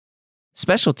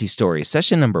Specialty Stories,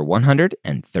 session number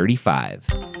 135.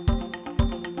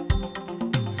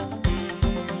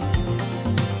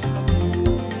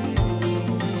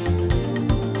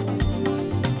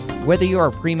 Whether you are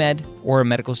a pre-med or a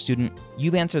medical student,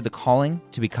 you've answered the calling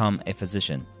to become a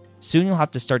physician. Soon you'll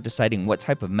have to start deciding what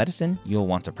type of medicine you'll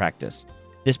want to practice.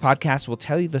 This podcast will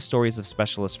tell you the stories of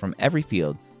specialists from every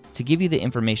field to give you the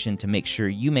information to make sure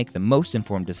you make the most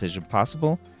informed decision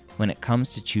possible when it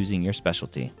comes to choosing your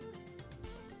specialty.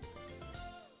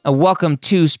 Welcome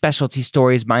to Specialty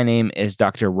Stories. My name is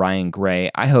Dr. Ryan Gray.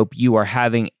 I hope you are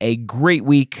having a great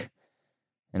week,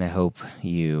 and I hope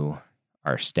you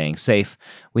are staying safe.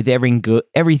 With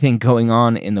everything going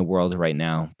on in the world right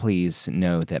now, please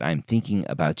know that I'm thinking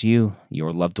about you,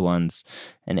 your loved ones,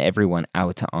 and everyone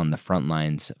out on the front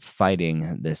lines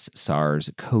fighting this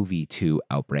SARS-CoV-2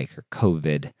 outbreak, or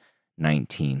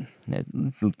COVID-19.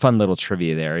 Fun little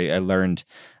trivia there. I learned,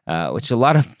 which a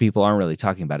lot of people aren't really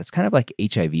talking about. It's kind of like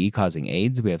HIV causing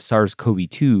AIDS. We have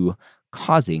SARS-CoV-2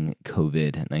 causing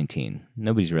COVID-19.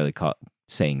 Nobody's really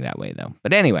saying that way, though.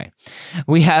 But anyway,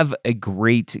 we have a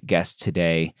great guest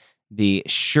today, the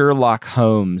Sherlock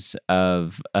Holmes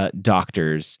of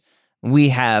doctors. We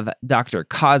have Dr.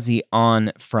 Kazi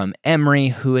on from Emory,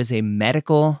 who is a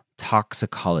medical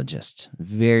toxicologist.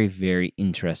 Very, very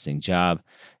interesting job.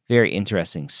 Very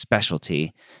interesting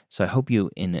specialty. So I hope you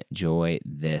enjoy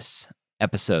this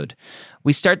episode.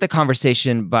 We start the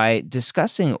conversation by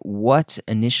discussing what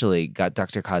initially got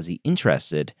Dr. Kazi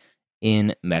interested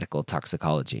in medical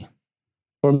toxicology.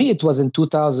 For me, it was in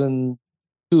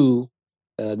 2002.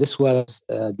 This was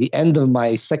the end of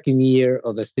my second year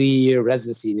of a 3-year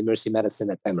residency in emergency medicine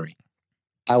at Emory.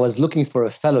 I was looking for a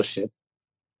fellowship.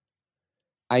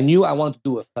 I knew I wanted to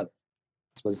do a fellowship.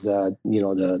 This was,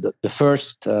 the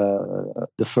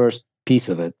first piece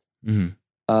of it, and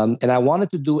I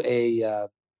wanted to do a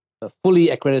fully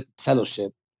accredited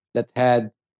fellowship that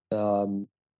had a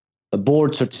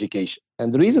board certification.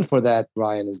 And the reason for that,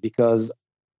 Ryan, is because,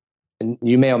 and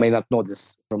you may or may not know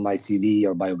this from my CV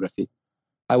or biography,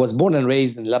 I was born and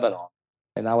raised in Lebanon,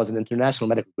 and I was an international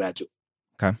medical graduate.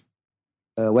 Okay.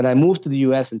 When I moved to the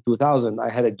U.S. in 2000, I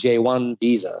had a J1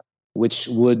 visa, which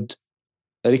would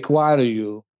require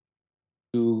you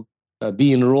to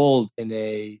be enrolled in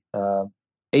a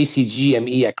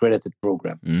ACGME accredited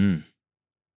program.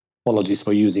 Apologies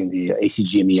for using the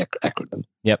ACGME acronym.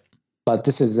 Yep. But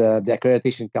this is the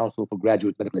Accreditation Council for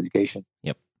Graduate Medical Education.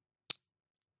 Yep.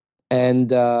 And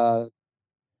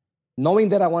knowing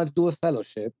that I wanted to do a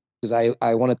fellowship, because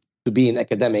I wanted to be in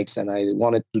academics and I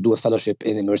wanted to do a fellowship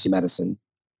in emergency medicine,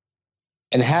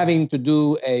 and having to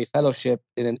do a fellowship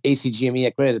in an ACGME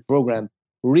accredited program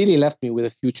really left me with a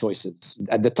few choices.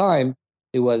 At the time,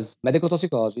 it was medical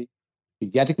toxicology,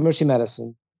 pediatric emergency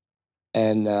medicine,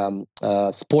 and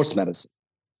sports medicine.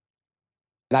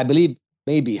 And I believe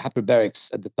maybe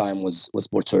hyperbarics at the time was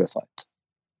board certified.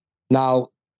 Now,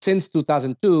 since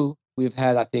 2002, we've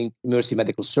had, I think, emergency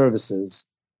medical services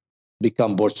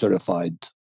become board certified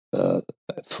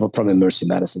from emergency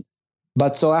medicine.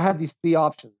 But so I had these three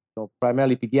options,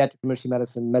 primarily pediatric emergency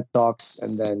medicine, med tox,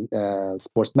 and then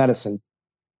sports medicine.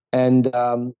 And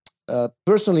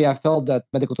personally, I felt that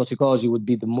medical toxicology would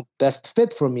be the best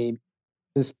fit for me,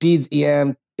 since peds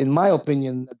EM, in my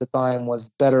opinion, at the time,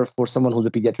 was better for someone who's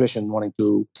a pediatrician wanting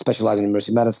to specialize in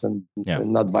emergency medicine,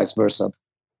 and not vice versa.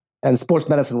 And sports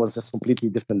medicine was just completely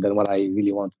different than what I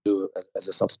really want to do as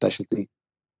a subspecialty.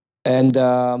 And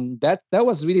that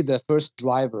was really the first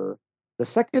driver. The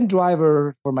second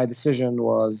driver for my decision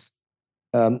was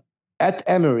at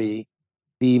Emory,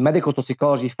 the medical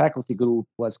toxicology faculty group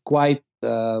was quite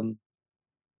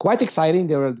exciting.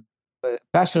 They were a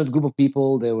passionate group of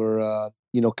people. They were,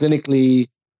 clinically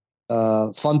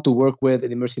fun to work with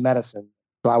in emergency medicine.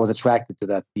 So I was attracted to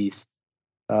that piece.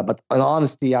 But in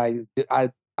honesty, I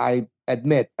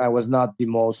admit I was not the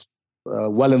most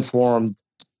well-informed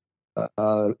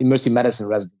emergency medicine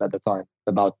resident at the time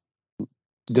about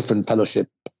different fellowship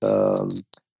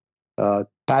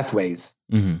pathways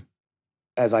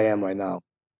as I am right now.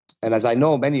 And as I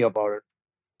know, many of our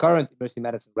current emergency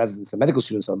medicine residents and medical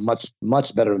students are much,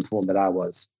 much better informed than I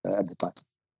was at the time.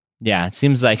 Yeah, it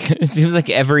seems like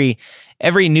every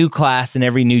new class and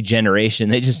every new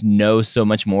generation, they just know so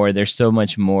much more. They're so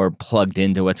much more plugged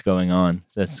into what's going on.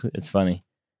 So it's funny.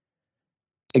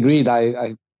 Agreed.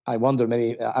 I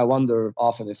wonder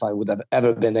often if I would have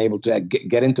ever been able to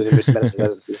get into the emergency medicine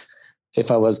residency if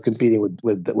I was competing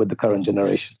with the current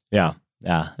generation. Yeah.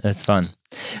 Yeah, that's fun.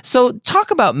 So, talk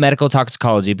about medical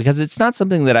toxicology because it's not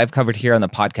something that I've covered here on the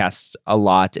podcast a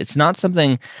lot. It's not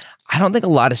something I don't think a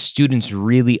lot of students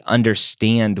really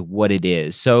understand what it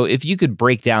is. So, if you could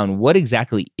break down what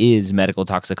exactly is medical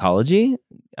toxicology,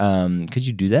 could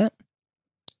you do that?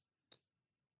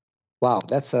 Wow,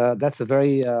 that's a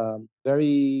very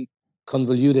very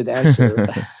convoluted answer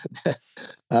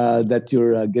that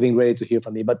you're getting ready to hear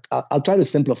from me. But I'll try to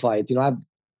simplify it. I've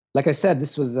like I said,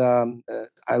 this was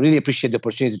I really appreciate the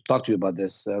opportunity to talk to you about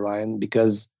this, Ryan,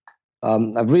 because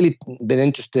I've really been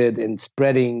interested in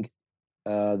spreading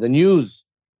the news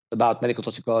about medical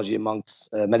toxicology amongst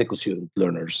medical student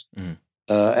learners Mhm.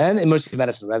 and immersive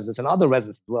medicine residents and other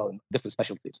residents as well in different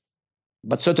specialties.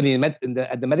 But certainly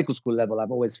at the medical school level,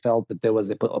 I've always felt that there was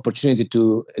an opportunity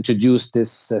to introduce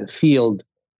this field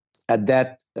at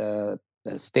that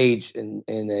stage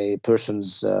in a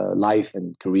person's life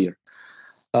and career.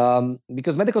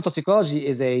 Because medical toxicology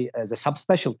is a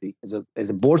subspecialty, is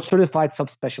a board certified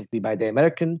subspecialty by the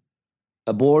American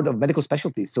Board of Medical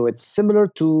Specialties. So it's similar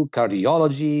to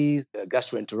cardiology,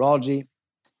 gastroenterology.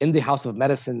 In the House of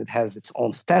Medicine, it has its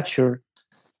own stature,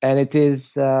 and it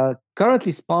is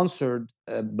currently sponsored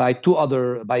by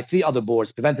three other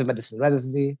boards: preventive medicine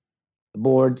residency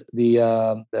board, the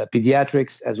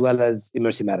pediatrics, as well as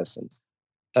immersive medicine.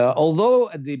 Although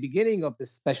at the beginning of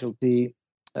this specialty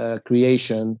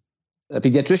creation,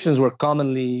 pediatricians were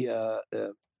commonly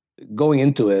going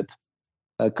into it.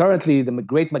 Currently, the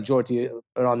great majority,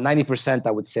 around 90%,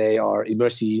 I would say, are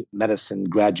immersive medicine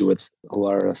graduates who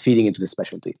are feeding into the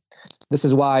specialty. This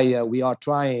is why we are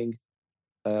trying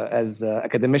as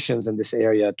academicians in this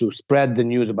area to spread the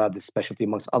news about this specialty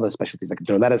amongst other specialties like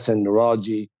internal medicine,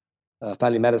 neurology,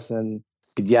 family medicine,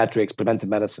 pediatrics, preventive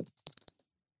medicine.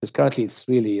 Because currently it's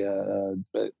really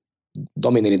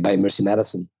dominated by immersive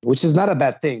medicine, which is not a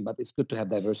bad thing, but it's good to have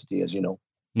diversity, as you know.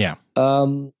 Yeah.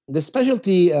 The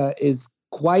specialty is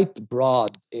quite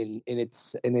broad in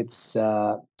its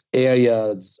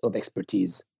areas of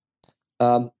expertise.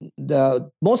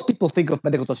 Most people think of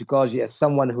medical toxicology as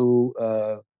someone who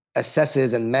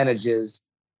assesses and manages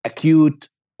acute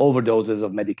overdoses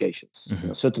of medications.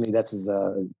 Mm-hmm. Certainly, that's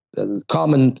a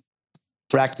common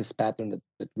practice pattern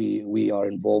that we are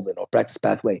involved in, or practice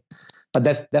pathway. But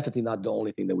that's definitely not the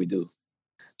only thing that we do.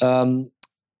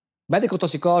 Medical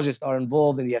toxicologists are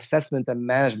involved in the assessment and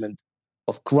management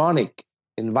of chronic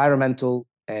environmental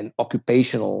and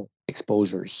occupational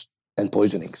exposures and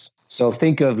poisonings. So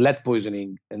think of lead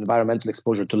poisoning, environmental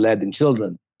exposure to lead in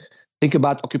children. Think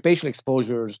about occupational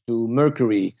exposures to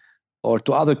mercury or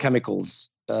to other chemicals.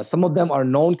 Some of them are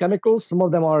known chemicals, some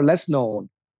of them are less known.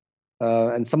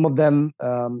 And some of them,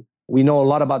 we know a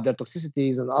lot about their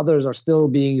toxicities, and others are still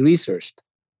being researched.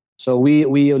 So we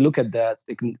look at that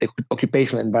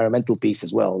occupational environmental piece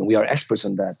as well, and we are experts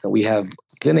in that. And we have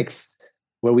clinics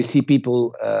where we see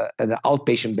people at an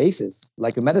outpatient basis,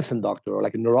 like a medicine doctor or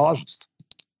like a neurologist.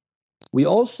 We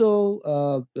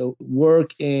also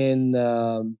work in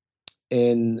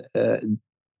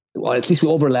well, at least we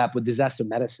overlap with disaster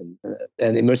medicine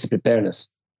and immersive preparedness,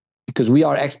 because we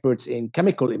are experts in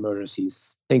chemical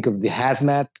emergencies. Think of the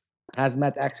hazmat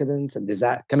accidents and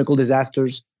chemical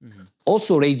disasters. Mm-hmm.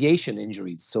 Also radiation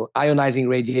injuries. So ionizing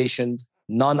radiation,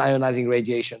 non-ionizing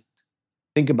radiation.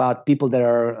 Think about people that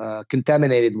are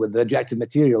contaminated with radioactive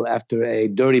material after a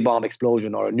dirty bomb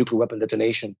explosion or a nuclear weapon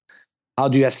detonation. How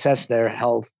do you assess their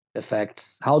health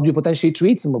effects? How do you potentially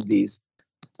treat some of these?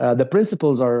 The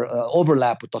principles are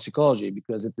overlap with toxicology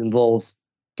because it involves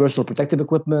personal protective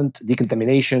equipment,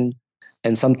 decontamination,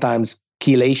 and sometimes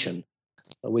chelation,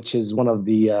 which is one of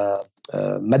the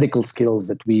medical skills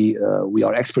that we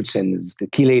are experts in, is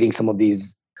chelating some of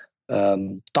these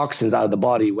toxins out of the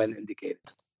body when indicated.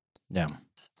 Yeah.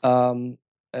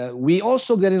 We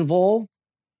also get involved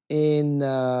in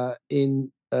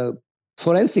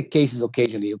forensic cases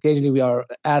occasionally. Occasionally, we are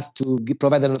asked to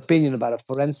provide an opinion about a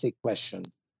forensic question,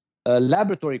 a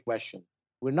laboratory question.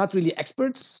 We're not really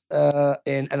experts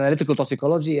in analytical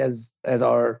toxicology as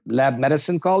our lab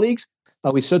medicine colleagues,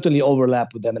 but we certainly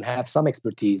overlap with them and have some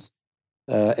expertise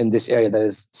in this area that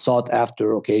is sought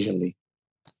after occasionally.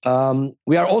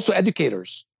 We are also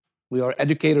educators. We are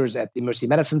educators at immersive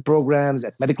medicine programs,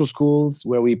 at medical schools,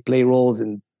 where we play roles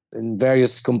in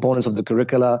various components of the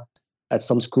curricula. At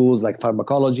some schools, like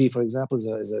pharmacology, for example,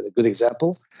 is a good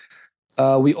example.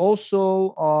 We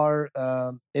also are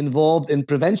involved in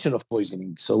prevention of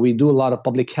poisoning. So we do a lot of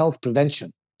public health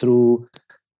prevention through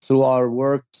our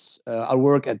work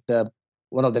at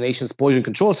one of the nation's poison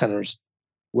control centers,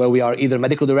 where we are either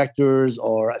medical directors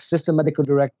or assistant medical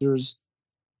directors,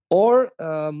 or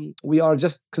we are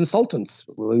just consultants.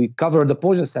 We cover the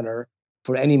poison center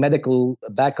for any medical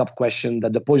backup question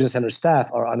that the Poison Center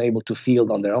staff are unable to field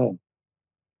on their own.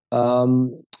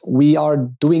 We are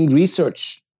doing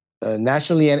research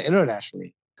nationally and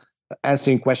internationally,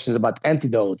 answering questions about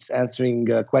antidotes, answering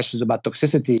questions about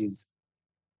toxicities,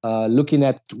 looking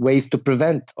at ways to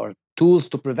prevent or tools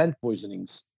to prevent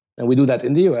poisonings. And we do that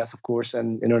in the US, of course,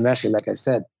 and internationally, like I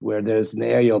said, where there's an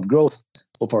area of growth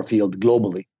of our field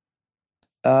globally.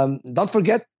 Don't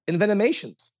forget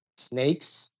envenomations,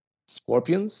 snakes,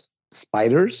 scorpions,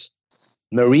 spiders,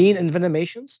 marine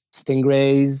envenomations,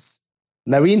 stingrays,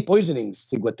 marine poisonings,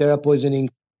 ciguatera poisoning,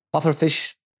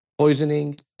 pufferfish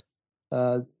poisoning,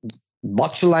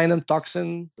 botulinum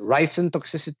toxin, ricin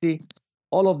toxicity.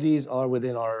 All of these are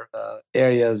within our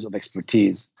areas of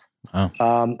expertise.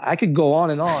 Wow. I could go on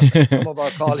and on. Some of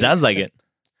our colleagues, It sounds like it.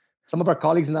 Some of our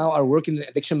colleagues now are working in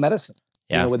addiction medicine.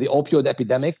 Yeah. With the opioid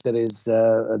epidemic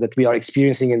that we are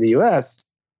experiencing in the US,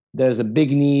 there's a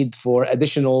big need for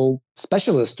additional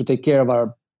specialists to take care of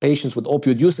our patients with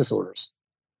opioid use disorders.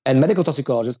 And medical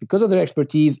toxicologists, because of their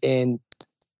expertise in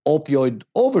opioid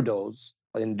overdose,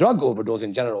 in drug overdose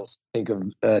in general, think of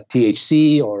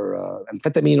THC or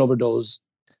amphetamine overdose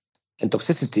and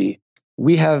toxicity,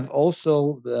 we have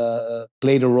also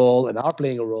played a role and are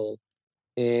playing a role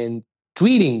in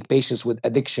treating patients with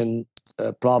addiction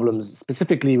problems,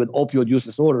 specifically with opioid use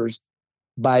disorders,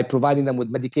 by providing them with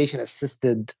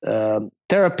medication-assisted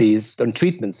therapies and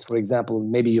treatments. For example,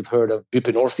 maybe you've heard of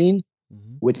buprenorphine,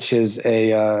 which is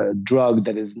a drug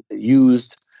that is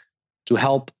used to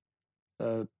help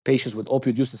patients with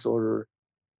opioid use disorder,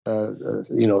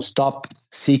 stop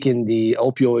seeking the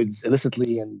opioids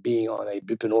illicitly and being on a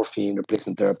buprenorphine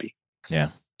replacement therapy. Yeah.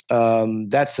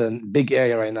 That's a big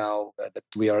area right now that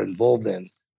we are involved in.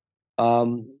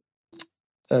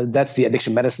 That's the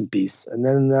addiction medicine piece. And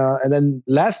then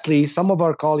lastly, some of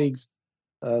our colleagues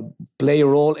play a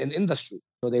role in industry.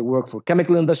 So they work for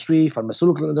chemical industry,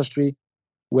 pharmaceutical industry,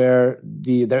 where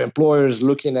their employers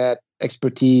looking at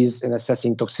expertise in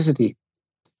assessing toxicity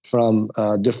from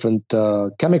different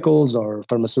chemicals or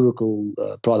pharmaceutical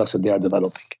products that they are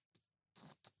developing.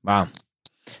 Wow.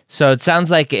 So it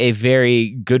sounds like a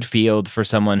very good field for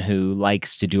someone who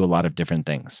likes to do a lot of different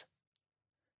things.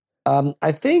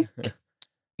 I think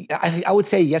I would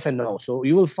say yes and no. So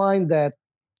you will find that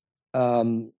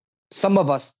some of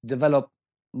us develop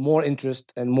more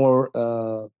interest and more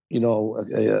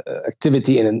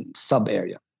activity in a sub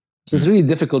area. So it's really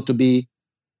difficult to be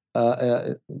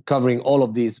covering all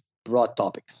of these broad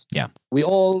topics. Yeah. We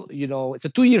all, it's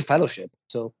a 2-year fellowship.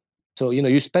 So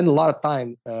you spend a lot of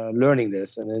time learning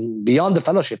this, and then beyond the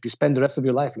fellowship, you spend the rest of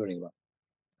your life learning about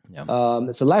it. Yeah.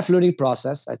 It's a life learning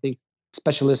process. I think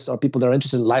specialists are people that are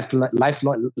interested in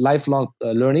lifelong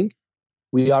learning.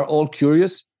 We are all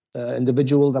curious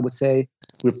individuals, I would say.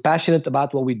 We're passionate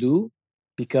about what we do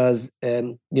because,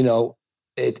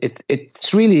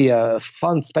 it's really a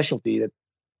fun specialty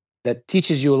that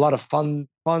teaches you a lot of fun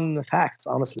facts,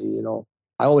 honestly.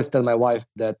 I always tell my wife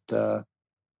that,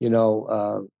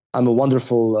 I'm a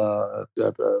wonderful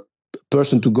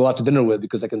person to go out to dinner with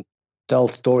because I can tell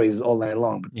stories all night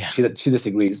long. But yeah. She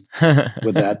disagrees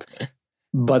with that.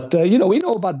 But, we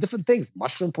know about different things,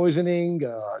 mushroom poisoning,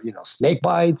 snake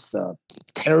bites,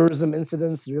 terrorism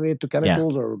incidents related to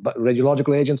chemicals or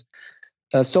radiological agents.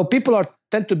 So people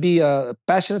tend to be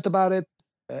passionate about it,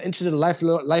 interested in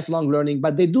lifelong learning,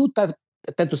 but they do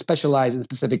tend to specialize in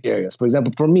specific areas. For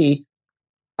example, for me,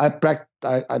 I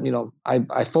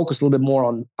focus a little bit more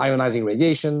on ionizing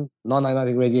radiation,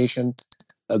 non-ionizing radiation,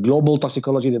 global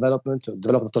toxicology development, to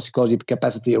develop the toxicology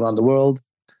capacity around the world.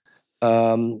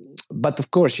 But of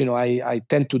course, I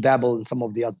tend to dabble in some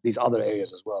of these other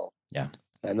areas as well. Yeah.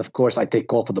 And of course, I take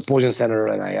call for the Poison Center,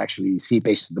 and I actually see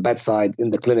patients at the bedside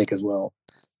in the clinic as well,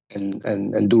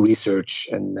 and do research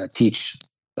and teach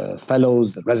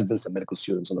fellows, residents, and medical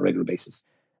students on a regular basis.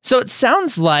 So it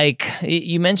sounds like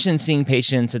you mentioned seeing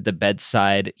patients at the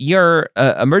bedside. You're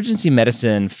emergency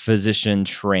medicine physician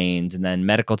trained and then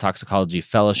medical toxicology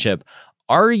fellowship.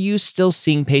 Are you still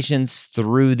seeing patients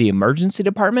through the emergency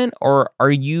department, or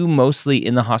are you mostly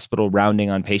in the hospital rounding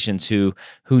on patients who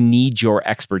need your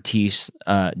expertise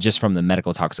just from the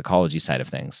medical toxicology side of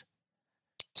things?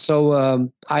 So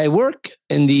I work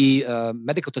in the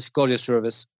medical toxicology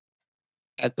service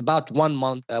at about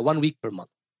 1 week per month.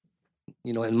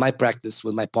 In my practice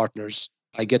with my partners,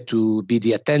 I get to be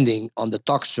the attending on the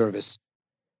tox service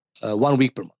 1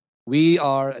 week per month. We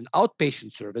are an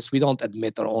outpatient service. We don't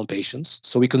admit our own patients,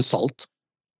 so we consult.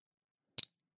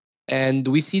 And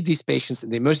we see these patients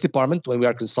in the emergency department when we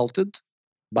are consulted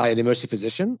by an emergency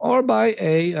physician or by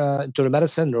a internal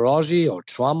medicine, neurology, or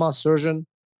trauma surgeon.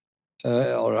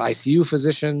 or ICU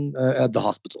physician at the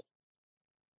hospital.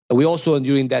 We also,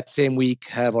 during that same week,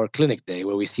 have our clinic day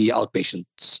where we see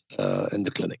outpatients in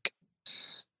the clinic.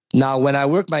 Now, when I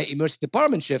work my emergency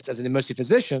department shifts as an emergency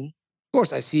physician, of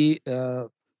course, I see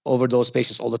overdose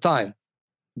patients all the time.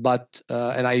 But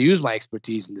and I use my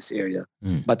expertise in this area,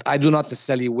 but I do not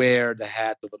necessarily wear the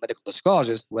hat of a medical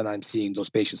toxicologist when I'm seeing those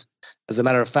patients. As a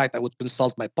matter of fact, I would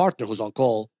consult my partner who's on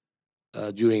call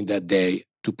during that day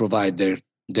to provide their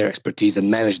expertise and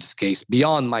manage this case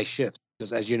beyond my shift.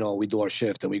 Because as you know, we do our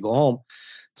shift and we go home.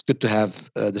 It's good to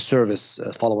have the service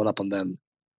following up on them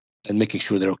and making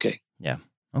sure they're okay. Yeah.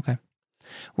 Okay.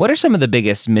 What are some of the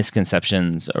biggest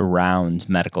misconceptions around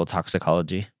medical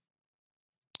toxicology?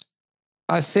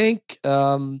 I think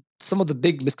some of the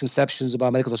big misconceptions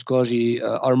about medical toxicology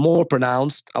are more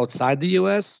pronounced outside the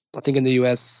U.S. I think in the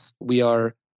U.S. we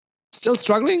are still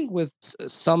struggling with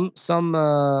some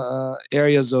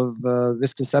areas of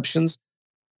misconceptions,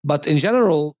 but in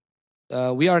general,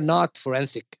 we are not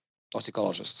forensic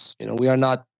toxicologists. We are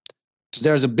not.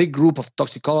 There's a big group of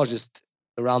toxicologists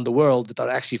around the world that are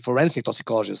actually forensic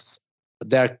toxicologists.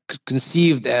 They're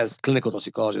conceived as clinical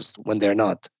toxicologists when they're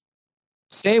not.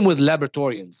 Same with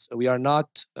laboratorians. We are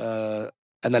not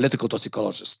analytical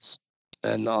toxicologists.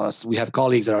 And we have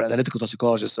colleagues that are analytical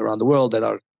toxicologists around the world that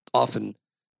are often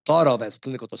thought of as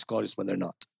clinical toxicologists when they're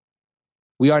not.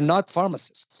 We are not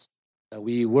pharmacists.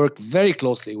 We work very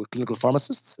closely with clinical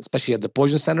pharmacists, especially at the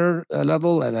poison center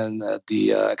level and then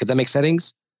the academic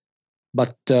settings.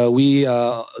 But we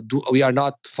are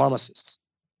not pharmacists.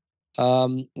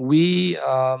 We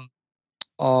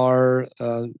are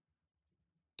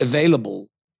available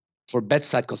for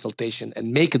bedside consultation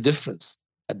and make a difference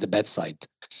at the bedside.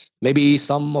 Maybe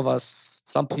some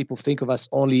people think of us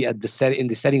only in the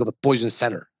setting of a poison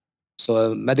center. So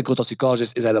a medical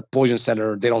toxicologist is at a poison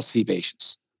center. They don't see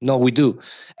patients. No, we do.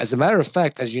 As a matter of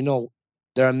fact, as you know,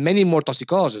 there are many more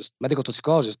medical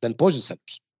toxicologists than poison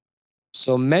centers.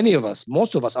 So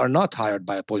most of us are not hired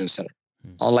by a poison center.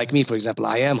 Unlike me, for example,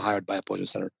 I am hired by a poison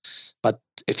center. But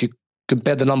if you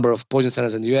compare the number of poison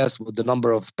centers in the US with the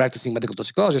number of practicing medical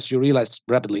toxicologists, you realize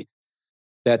rapidly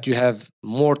that you have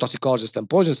more toxicologists than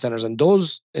poison centers, and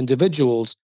those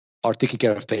individuals are taking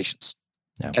care of patients.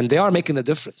 Yeah. And they are making a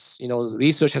difference.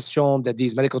 Research has shown that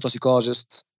these medical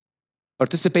toxicologists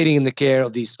participating in the care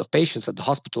of patients at the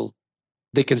hospital,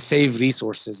 they can save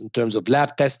resources in terms of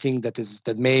lab testing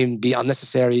that may be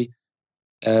unnecessary,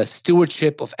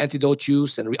 stewardship of antidote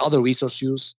use and other resource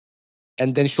use,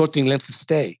 and then shortening length of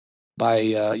stay by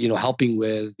helping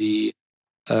with the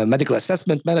medical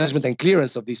assessment, management, and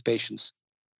clearance of these patients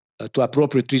to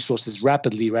appropriate resources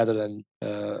rapidly rather than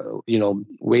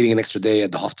waiting an extra day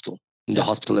at the hospital. The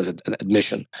hospital as an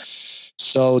admission.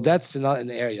 So that's an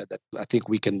area that I think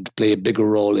we can play a bigger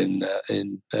role in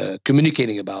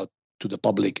communicating about to the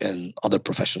public and other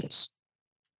professionals.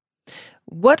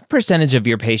 What percentage of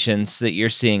your patients that you're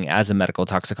seeing as a medical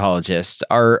toxicologist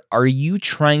are you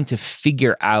trying to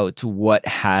figure out what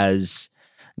has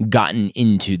gotten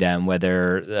into them,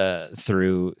 whether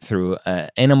through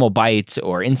animal bites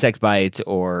or insect bites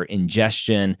or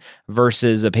ingestion,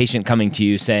 versus a patient coming to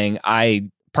you saying, I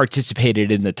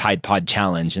participated in the Tide Pod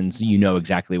Challenge, and so you know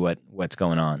exactly what's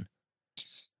going on?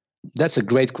 That's a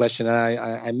great question.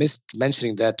 I missed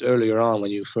mentioning that earlier on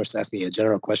when you first asked me a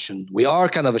general question. We are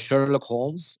kind of a Sherlock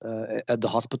Holmes at the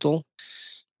hospital,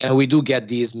 and we do get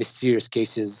these mysterious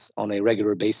cases on a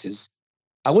regular basis.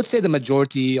 I would say the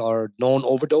majority are known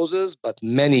overdoses, but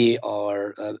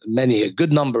a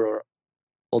good number,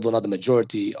 although not the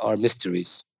majority, are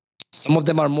mysteries. Some of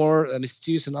them are more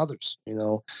mysterious than others.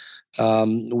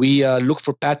 We look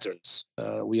for patterns.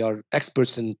 We are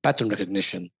experts in pattern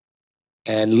recognition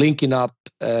and linking up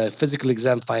physical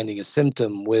exam finding, a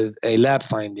symptom, with a lab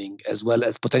finding, as well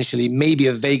as potentially maybe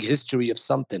a vague history of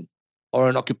something or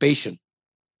an occupation.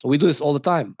 We do this all the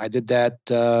time. I did that.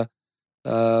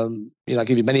 I'll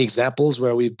give you many examples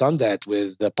where we've done that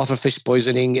with the pufferfish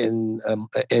poisoning in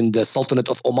the Sultanate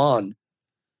of Oman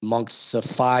amongst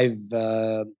five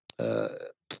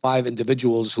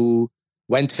individuals who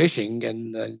went fishing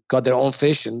and got their own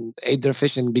fish and ate their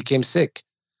fish and became sick.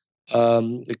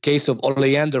 The case of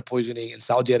oleander poisoning in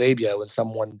Saudi Arabia when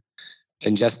someone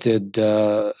ingested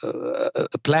a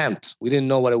plant. We didn't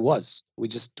know what it was. We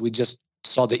just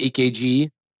saw the EKG.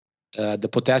 The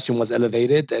potassium was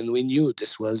elevated, and we knew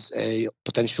this was a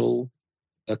potential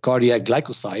cardiac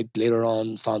glycoside, later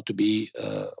on found to be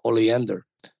oleander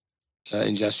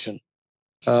ingestion.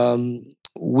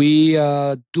 We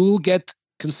do get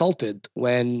consulted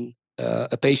when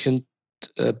a patient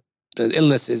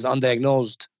illness is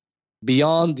undiagnosed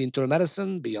beyond the internal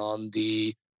medicine, beyond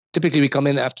the typically we come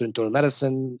in after internal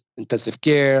medicine, intensive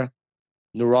care,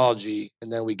 neurology,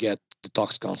 and then we get the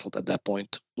tox consult at that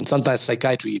point. And sometimes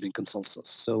psychiatry even consults us.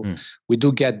 So we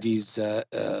do get these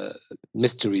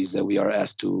mysteries that we are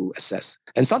asked to assess.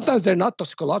 And sometimes they're not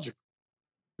toxicological.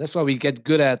 That's why we get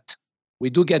good at, we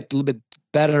do get a little bit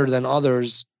better than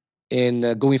others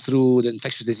in going through the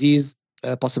infectious disease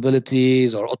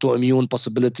possibilities or autoimmune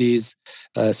possibilities,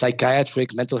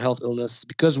 psychiatric, mental health illness,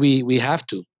 because we have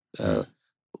to.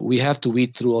 We have to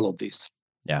weed through all of these.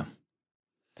 Yeah.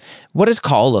 What does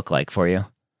call look like for you?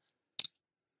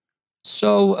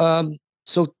 So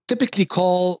typically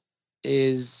call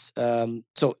is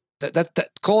so that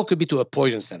call could be to a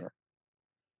poison center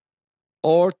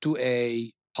or to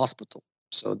a hospital.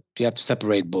 So you have to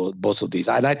separate both of these.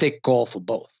 And I take call for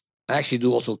both. I actually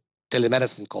do also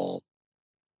telemedicine call,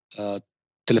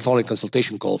 telephonic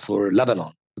consultation call for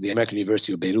Lebanon, for the American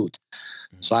University of Beirut.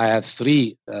 So I have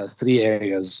three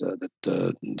areas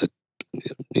that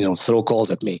throw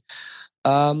calls at me.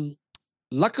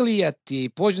 Luckily, at the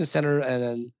poison center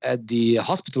and at the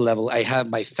hospital level, I have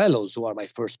my fellows who are my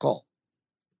first call.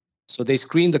 So they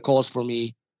screen the calls for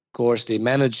me. Of course, they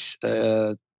manage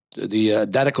the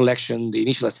data collection, the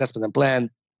initial assessment and plan,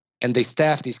 and they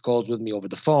staff these calls with me over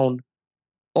the phone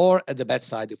or at the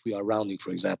bedside if we are rounding,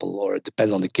 for example, or it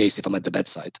depends on the case if I'm at the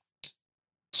bedside.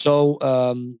 So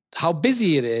how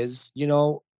busy it is,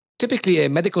 typically a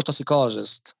medical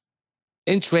toxicologist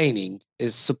in training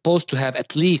is supposed to have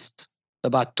at least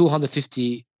about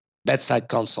 250 bedside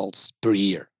consults per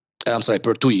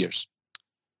 2 years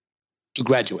to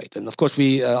graduate. And of course,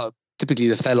 we typically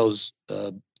the fellows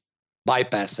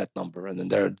bypass that number,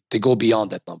 and then they go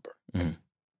beyond that number.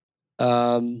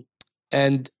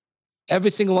 And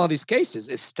every single one of these cases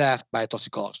is staffed by a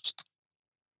toxicologist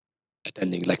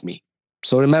attending, like me.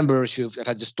 So remember, if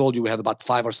I just told you we have about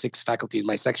 5 or 6 faculty in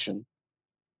my section,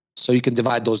 so you can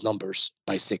divide those numbers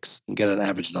by 6 and get an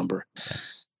average number.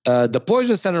 The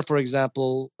poison center, for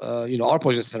example, our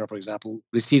poison center, for example,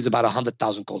 receives about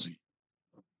 100,000 calls a year.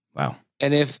 Wow.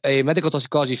 And if a medical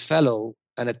toxicology fellow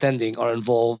and attending are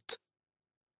involved,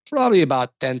 probably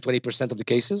about 10-20% of the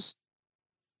cases.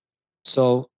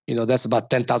 So, that's about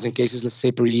 10,000 cases, let's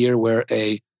say, per year, where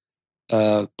a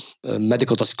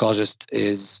medical toxicologist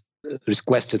is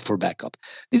requested for backup.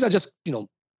 These are just,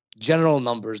 general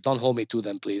numbers. Don't hold me to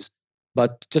them, please.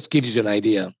 But just gives you an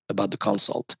idea about the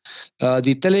consult.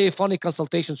 The telephonic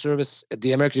consultation service at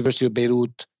the American University of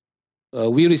Beirut,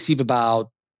 we receive about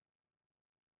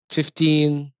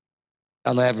 15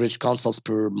 on average consults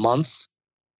per month.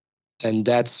 And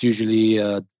that's usually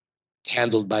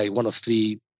handled by one of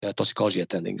 3 toxicology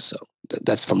attendings. So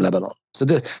that's from Lebanon. So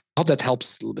I hope that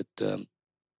helps a little bit,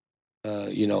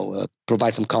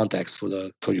 provide some context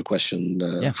for your question,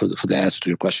 for the answer to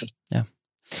your question. Yeah.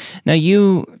 Now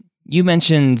you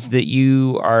mentioned that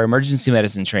you are emergency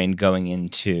medicine trained going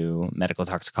into medical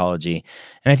toxicology.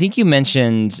 And I think you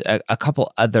mentioned a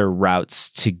couple other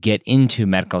routes to get into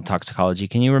medical toxicology.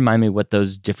 Can you remind me what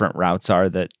those different routes are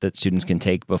that students can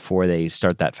take before they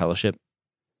start that fellowship?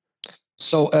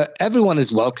 So everyone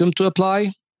is welcome to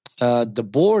apply. The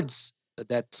boards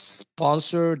that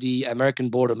sponsor the American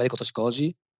Board of Medical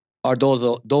Toxicology are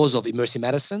those of emergency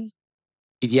medicine,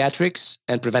 pediatrics,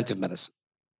 and preventive medicine.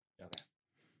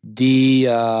 The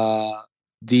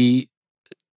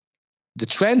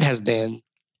trend has been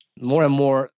more and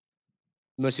more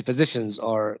emergency physicians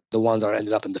are the ones that are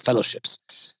ended up in the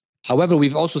fellowships. However,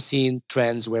 we've also seen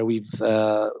trends where we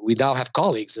now have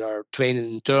colleagues that are trained in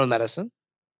internal medicine,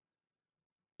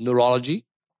 neurology,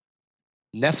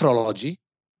 nephrology,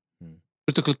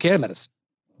 critical care medicine.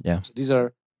 Yeah.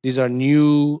 So these are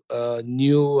new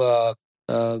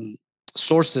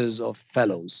sources of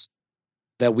fellows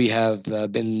that we have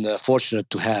been fortunate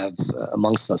to have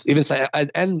amongst us, even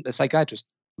and psychiatrists,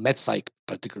 MedPsych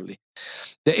particularly.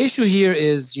 The issue here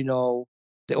is,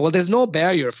 there's no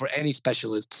barrier for any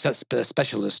specialist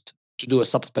to do a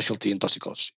subspecialty in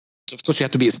toxicology. So of course, you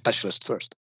have to be a specialist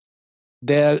first.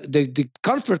 The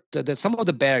comfort, some of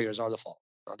the barriers are the following.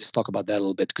 I'll just talk about that a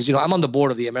little bit because, I'm on the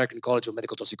board of the American College of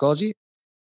Medical Toxicology,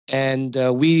 and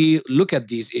we look at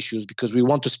these issues because we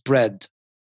want to spread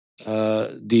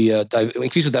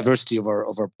increase the diversity of our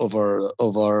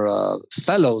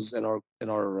fellows and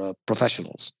our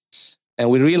professionals,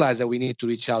 and we realize that we need to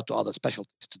reach out to other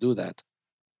specialties to do that.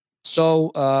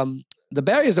 So the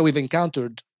barriers that we've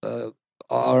encountered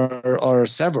are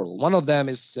several. One of them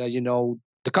is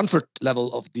the comfort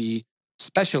level of the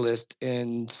specialist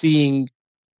in seeing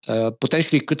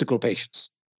potentially critical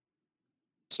patients.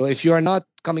 So if you are not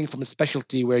coming from a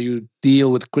specialty where you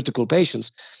deal with critical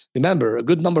patients, remember, a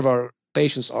good number of our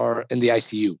patients are in the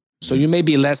ICU. So you may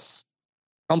be less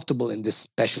comfortable in this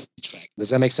specialty track. Does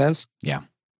that make sense? Yeah.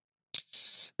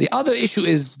 The other issue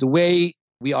is the way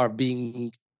we are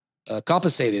being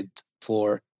compensated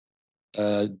for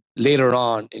later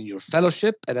on in your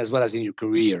fellowship and as well as in your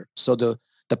career. So the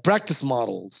practice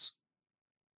models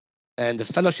and the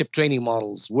fellowship training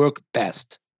models work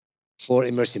best for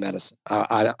emergency medicine.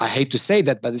 I hate to say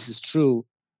that, but this is true,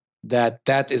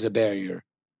 that is a barrier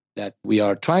that we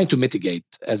are trying to mitigate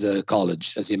as a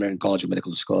college, as the American College of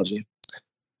Medical Toxicology.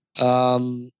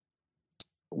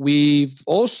 We've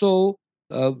also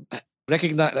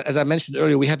recognized, as I mentioned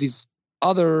earlier, we have these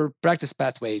other practice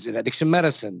pathways in addiction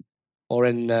medicine or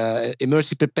in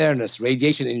emergency preparedness,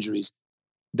 radiation injuries,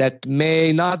 that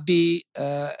may not be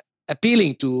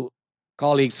appealing to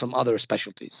colleagues from other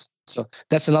specialties. So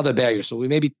that's another barrier. So we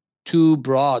may be too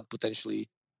broad potentially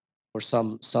for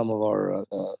some of our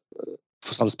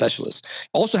for some specialists.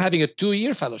 Also having a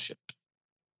 2-year fellowship,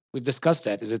 we've discussed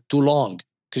that. Is it too long?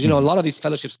 Because a lot of these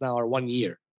fellowships now are 1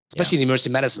 year, especially in emergency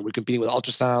medicine. We're competing with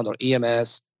ultrasound or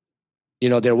EMS.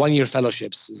 They're 1-year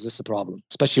fellowships. Is this a problem?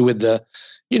 Especially with the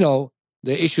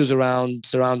issues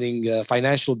surrounding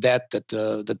financial debt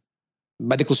that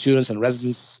medical students and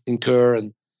residents incur,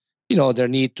 and their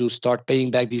need to start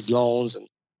paying back these loans, and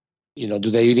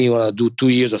do they really want to do 2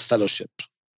 years of fellowship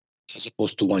as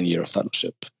opposed to 1 year of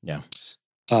fellowship? Yeah.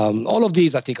 All of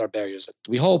these, I think, are barriers.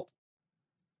 We hope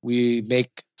we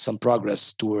make some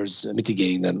progress towards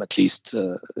mitigating them, at least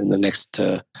in the next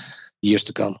years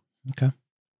to come. Okay.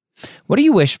 What do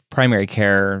you wish primary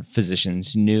care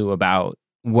physicians knew about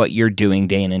what you're doing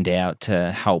day in and day out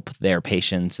to help their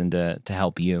patients and to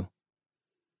help you?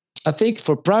 I think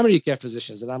for primary care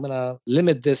physicians, and I'm going to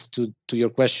limit this to your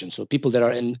question. So people that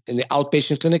are in the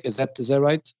outpatient clinic, is that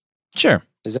right? Sure.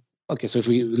 Okay? So if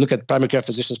we look at primary care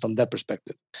physicians from that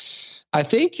perspective, I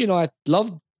think I'd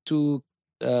love to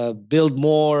build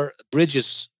more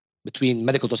bridges between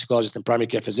medical toxicologists and primary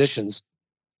care physicians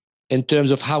in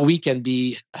terms of how we can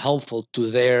be helpful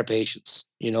to their patients,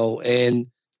 in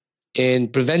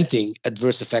preventing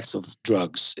adverse effects of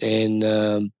drugs, in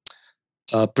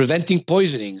preventing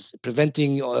poisonings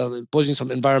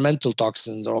from environmental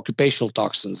toxins or occupational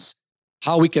toxins,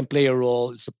 how we can play a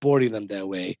role in supporting them that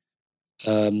way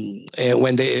and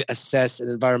when they assess an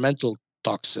environmental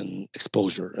toxin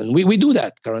exposure. And we do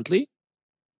that currently.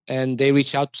 And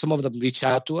some of them reach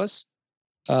out to us.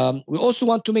 We also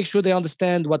want to make sure they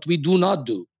understand what we do not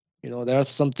do. There are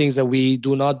some things that we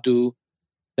do not do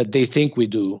that they think we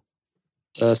do,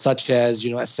 such as,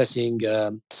 assessing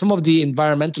some of the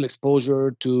environmental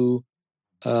exposure to,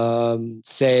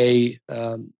 say,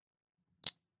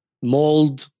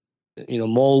 mold,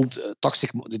 toxic,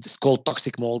 it's called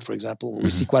toxic mold, for example. We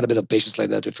see quite a bit of patients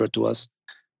like that referred to us.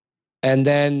 And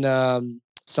then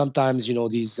sometimes,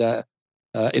 these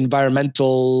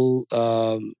environmental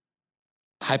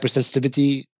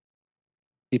hypersensitivity.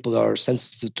 People are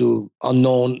sensitive to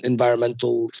unknown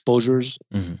environmental exposures.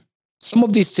 Some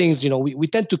of these things, we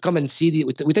tend to come and see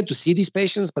we tend to see these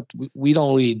patients, but we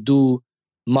don't really do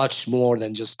much more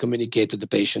than just communicate to the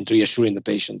patient, reassuring the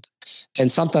patient.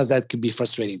 And sometimes that can be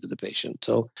frustrating to the patient.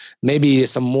 So maybe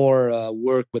some more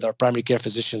work with our primary care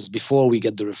physicians before we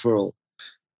get the referral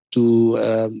to,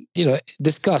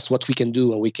 discuss what we can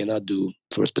do and we cannot do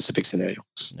for a specific scenario.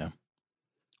 Yeah.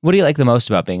 What do you like the most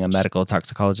about being a medical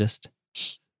toxicologist?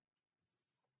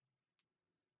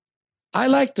 I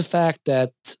like the fact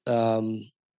that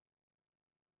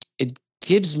it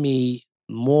gives me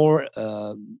more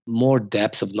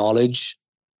depth of knowledge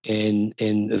in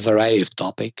a variety of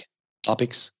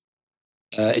topics.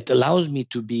 It allows me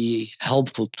to be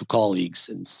helpful to colleagues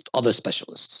and other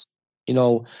specialists.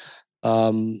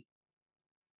 I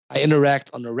interact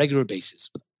on a regular basis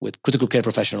with critical care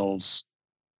professionals,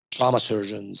 trauma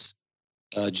surgeons,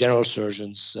 general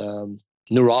surgeons,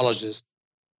 neurologists,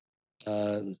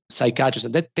 psychiatrists,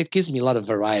 and that gives me a lot of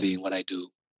variety in what I do.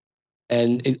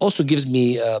 And it also gives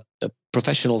me a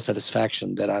professional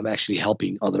satisfaction that I'm actually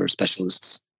helping other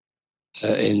specialists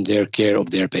in their care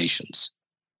of their patients.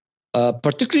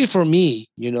 Particularly for me,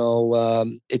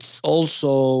 it's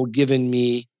also given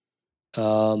me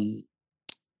a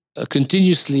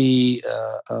continuously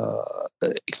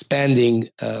expanding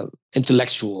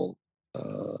intellectual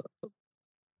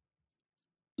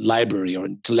library or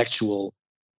intellectual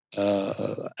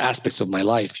aspects of my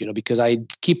life, because I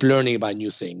keep learning about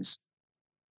new things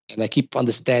and I keep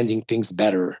understanding things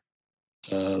better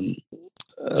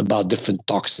about different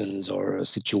toxins or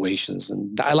situations.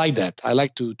 And I like that. I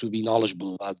like to be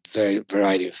knowledgeable about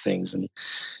variety of things.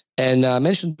 And I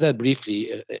mentioned that briefly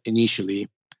initially.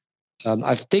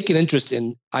 I've taken interest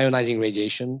in ionizing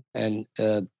radiation and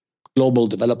global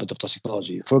development of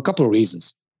toxicology for a couple of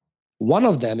reasons. One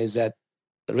of them is that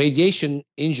radiation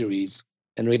injuries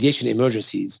and radiation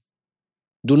emergencies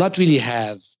do not really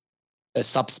have a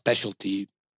subspecialty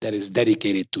that is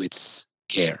dedicated to its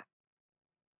care.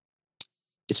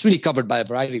 It's really covered by a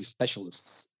variety of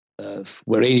specialists.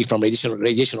 We're ranging from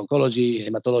radiation oncology,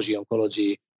 hematology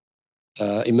oncology,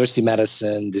 emergency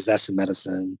medicine, disaster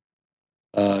medicine,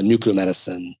 nuclear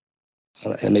medicine,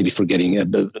 and maybe forgetting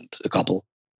a couple.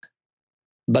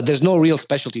 But there's no real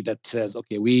specialty that says,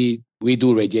 okay, we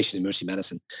do radiation emergency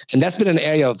medicine. And that's been an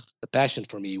area of passion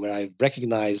for me, where I've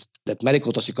recognized that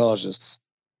medical toxicologists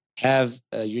have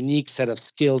a unique set of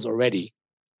skills already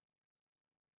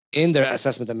in their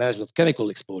assessment and management of chemical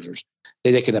exposures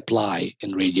that they can apply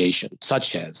in radiation,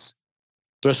 such as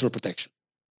personal protection,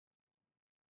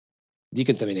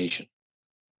 decontamination,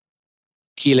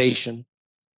 chelation,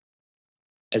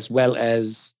 as well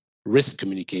as risk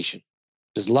communication.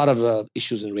 There's a lot of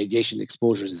issues in radiation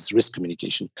exposures is risk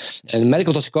communication. And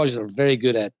medical toxicologists are very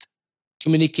good at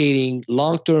communicating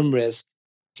long-term risk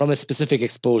from a specific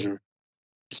exposure,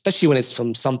 especially when it's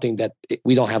from something that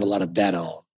we don't have a lot of data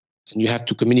on. And you have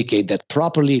to communicate that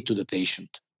properly to the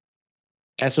patient,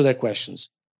 answer their questions,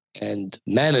 and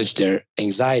manage their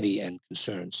anxiety and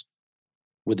concerns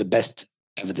with the best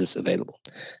evidence available.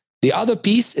 The other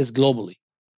piece is globally.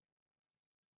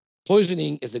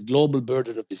 Poisoning is a global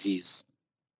burden of disease.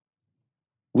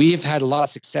 We've had a lot of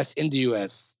success in the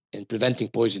US in preventing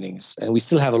poisonings, and we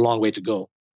still have a long way to go.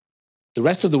 The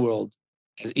rest of the world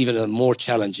has even a more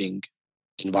challenging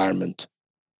environment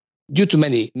due to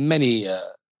many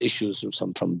issues,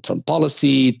 from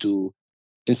policy to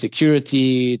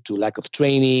insecurity to lack of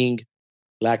training,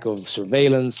 lack of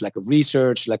surveillance, lack of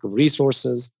research, lack of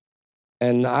resources.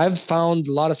 And I've found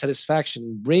a lot of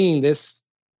satisfaction bringing this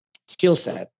skill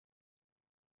set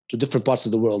to different parts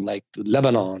of the world, like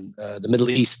Lebanon, the Middle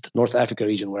East, North Africa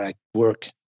region where I work,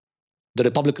 the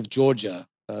Republic of Georgia,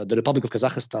 the Republic of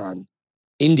Kazakhstan,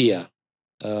 India.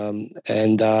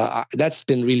 And that's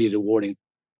been really rewarding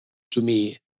to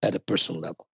me at a personal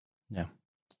level. Yeah.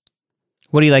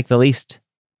 What do you like the least?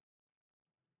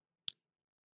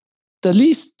 The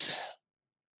least,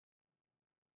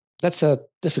 that's a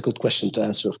difficult question to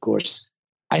answer, of course.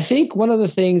 I think one of the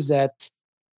things that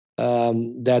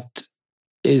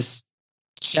is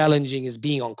challenging is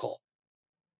being on call.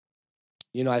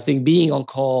 I think being on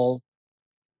call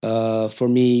for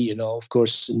me, of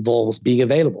course, involves being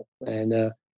available.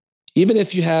 And even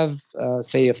if you have,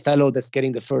 say, a fellow that's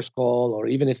getting the first call, or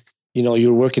even if,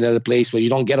 you're working at a place where you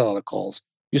don't get a lot of calls,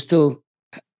 you still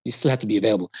have to be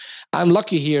available. I'm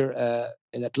lucky here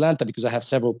in Atlanta because I have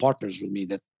several partners with me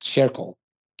that share call.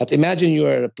 But imagine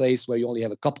you're at a place where you only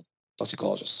have a couple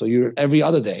toxicologists. So you're every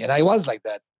other day. And I was like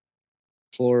that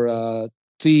for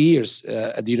 3 years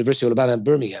at the University of Alabama in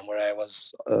Birmingham, where I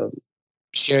was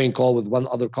sharing call with one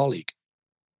other colleague.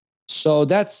 So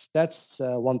that's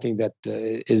one thing that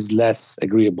is less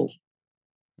agreeable,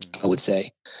 I would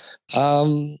say.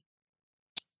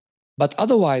 But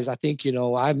otherwise, I think,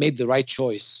 I've made the right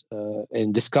choice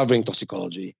in discovering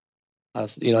toxicology. I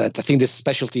think this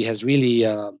specialty has really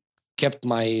kept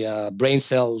my brain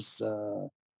cells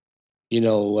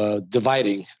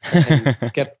dividing,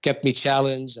 and kept me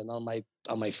challenged and on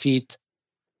my feet.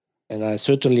 And I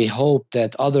certainly hope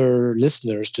that other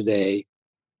listeners today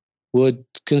would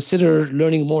consider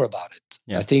learning more about it.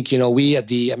 Yeah. I think, we at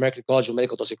the American College of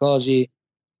Medical Toxicology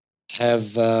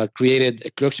have created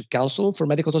a clerkship council for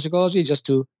medical toxicology just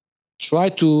to try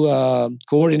to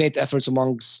coordinate efforts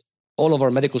amongst all of our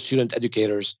medical student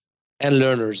educators and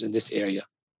learners in this area,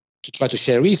 to try to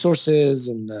share resources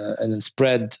and then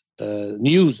spread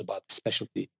news about the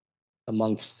specialty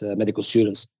amongst medical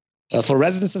students. For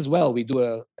residents as well, we do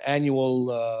an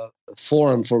annual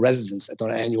forum for residents at our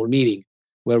annual meeting,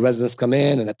 where residents come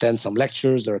in and attend some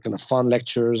lectures. They're kind of fun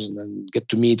lectures, and then get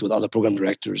to meet with other program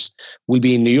directors. We'll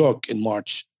be in New York in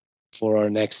March for our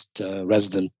next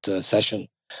resident session.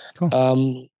 Cool.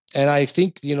 And I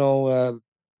think,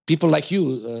 people like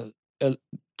you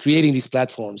creating these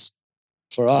platforms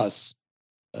for us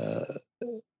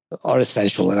are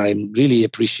essential. And I'm really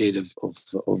appreciative of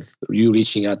you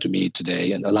reaching out to me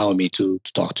today and allowing me to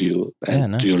talk to you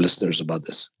and to your listeners about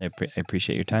this. I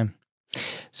appreciate your time.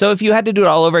 So if you had to do it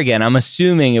all over again, I'm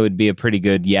assuming it would be a pretty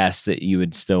good yes that you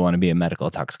would still want to be a medical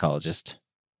toxicologist.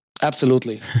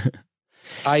 Absolutely.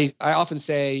 I often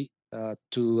say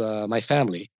to my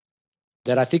family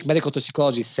that I think medical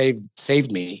toxicology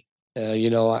saved me.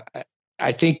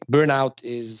 I think burnout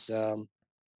is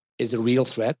a real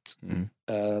threat.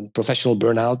 Mm-hmm. Professional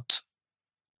burnout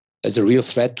is a real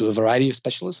threat to a variety of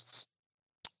specialists.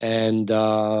 And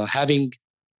having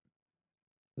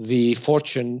the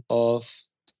fortune of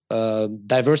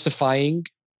diversifying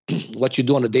what you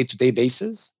do on a day-to-day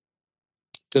basis,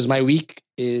 because my week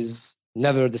is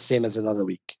never the same as another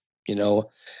week,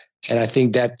 and I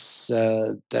think that's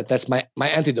my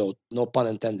antidote, no pun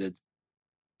intended,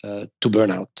 to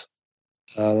burnout.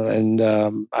 And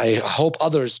I hope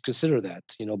others consider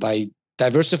that, by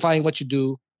diversifying what you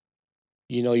do,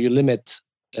 you limit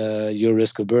your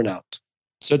risk of burnout.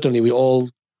 Certainly, we all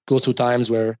go through times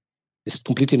where it's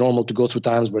completely normal to go through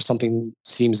times where something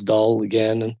seems dull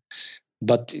again.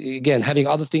 But again, having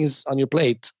other things on your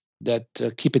plate that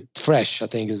keep it fresh, I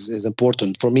think, is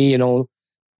important. For me, 1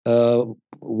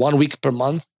 week per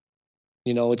month,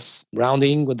 it's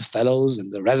rounding with the fellows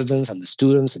and the residents and the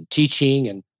students and teaching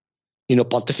and,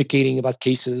 pontificating about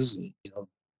cases and,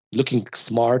 looking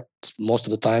smart most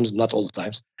of the times, not all the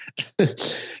times.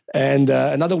 And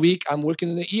another week, I'm working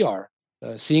in the ER,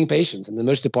 seeing patients in the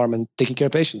emergency department, taking care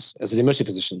of patients as an emergency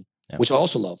physician, which I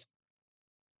also love.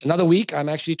 Another week, I'm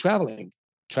actually traveling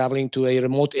to a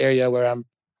remote area where I'm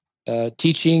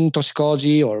teaching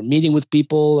toxicology or meeting with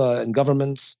people in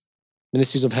governments,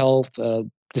 ministries of health,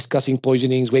 discussing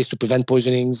poisonings, ways to prevent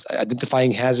poisonings,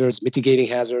 identifying hazards, mitigating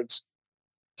hazards.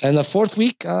 And the fourth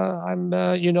week, I'm,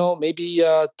 maybe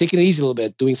taking it easy a little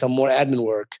bit, doing some more admin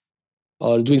work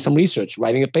or doing some research,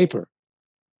 writing a paper.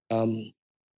 I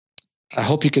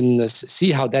hope you can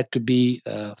see how that could be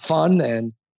fun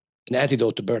and an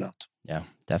antidote to burnout. Yeah,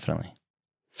 definitely.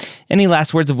 Any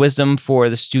last words of wisdom for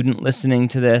the student listening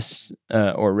to this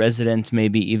or resident,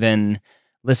 maybe even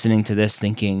listening to this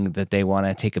thinking that they want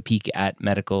to take a peek at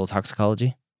medical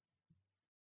toxicology?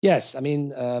 Yes. I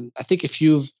mean, I think if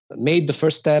you've made the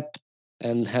first step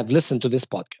and have listened to this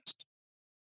podcast,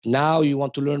 now you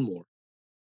want to learn more.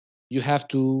 You have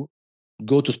to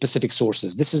go to specific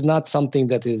sources. This is not something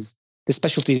this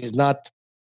specialty is not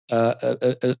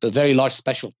a very large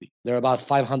specialty. There are about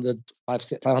 500,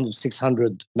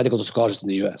 600 medical toxicologists in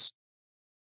the US.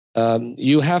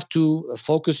 You have to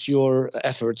focus your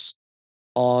efforts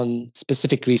on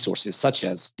specific resources, such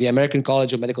as the American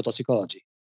College of Medical Toxicology,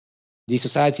 the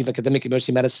Society of Academic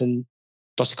Emergency Medicine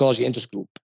Toxicology Interest Group,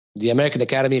 the American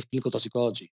Academy of Clinical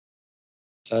Toxicology,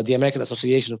 the American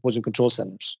Association of Poison Control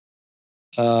Centers.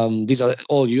 These are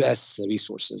all US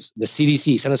resources. The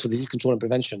CDC, Centers for Disease Control and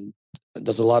Prevention,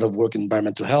 does a lot of work in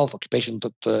environmental health, occupational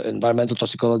environmental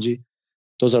toxicology.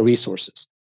 Those are resources.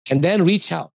 And then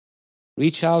reach out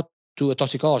to a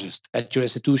toxicologist at your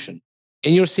institution,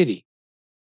 in your city.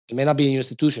 It may not be in your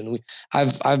institution.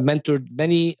 I've mentored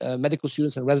many medical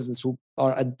students and residents who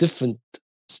are at different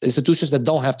institutions that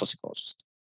don't have toxicologists.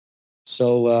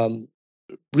 So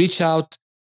reach out,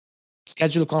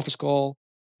 schedule a conference call,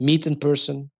 meet in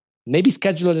person, maybe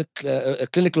schedule a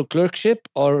clinical clerkship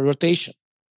or a rotation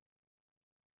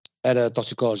at a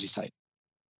toxicology site.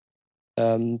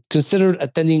 Consider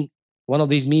attending one of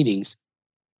these meetings.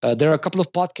 There are a couple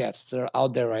of podcasts that are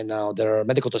out there right now. There are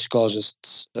medical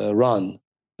toxicologists run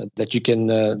that you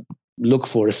can look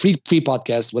for. A free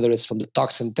podcast, whether it's from the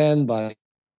Toxin 10 by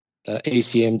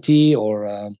ACMT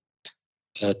or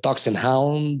Toxin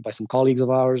Hound by some colleagues of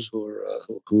ours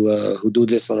who do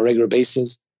this on a regular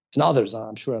basis, and others.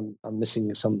 I'm sure I'm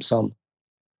missing some.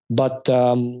 But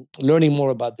learning more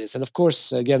about this, and of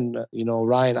course, again,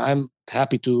 Ryan, I'm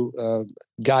happy to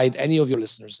guide any of your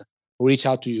listeners who reach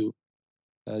out to you.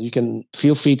 You can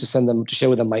feel free to share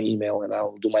with them my email, and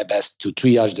I'll do my best to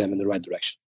triage them in the right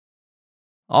direction.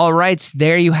 All right,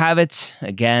 there you have it.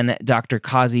 Again, Dr.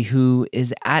 Kazi, who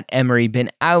is at Emory,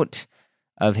 been out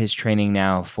of his training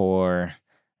now for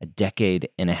a decade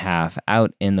and a half,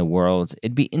 out in the world.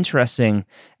 It'd be interesting,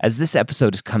 as this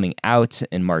episode is coming out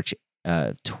in March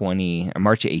 18th,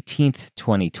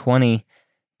 2020,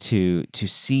 to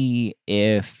see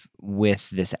if, with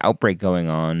this outbreak going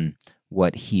on,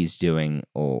 what he's doing,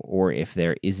 or if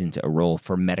there isn't a role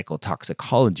for medical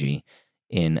toxicology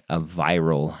in a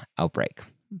viral outbreak.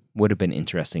 Would have been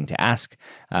interesting to ask,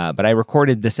 but I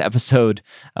recorded this episode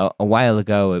a while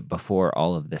ago before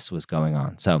all of this was going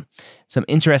on. So some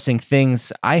interesting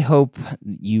things. I hope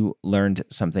you learned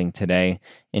something today.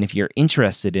 And if you're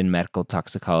interested in medical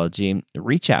toxicology,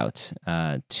 reach out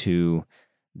to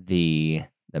the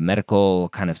medical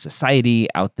kind of society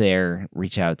out there.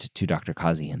 Reach out to Dr.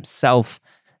 Kazi himself.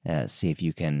 See if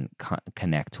you can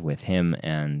connect with him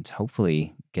and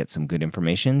hopefully get some good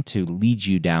information to lead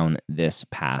you down this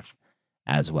path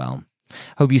as well.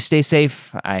 Hope you stay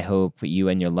safe. I hope you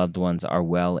and your loved ones are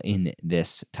well in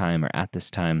this time or at this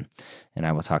time. And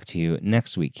I will talk to you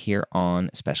next week here on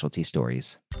Specialty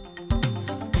Stories.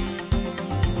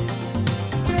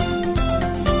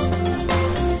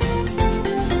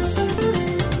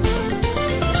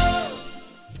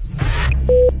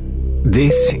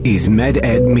 This is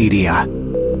MedEd Media.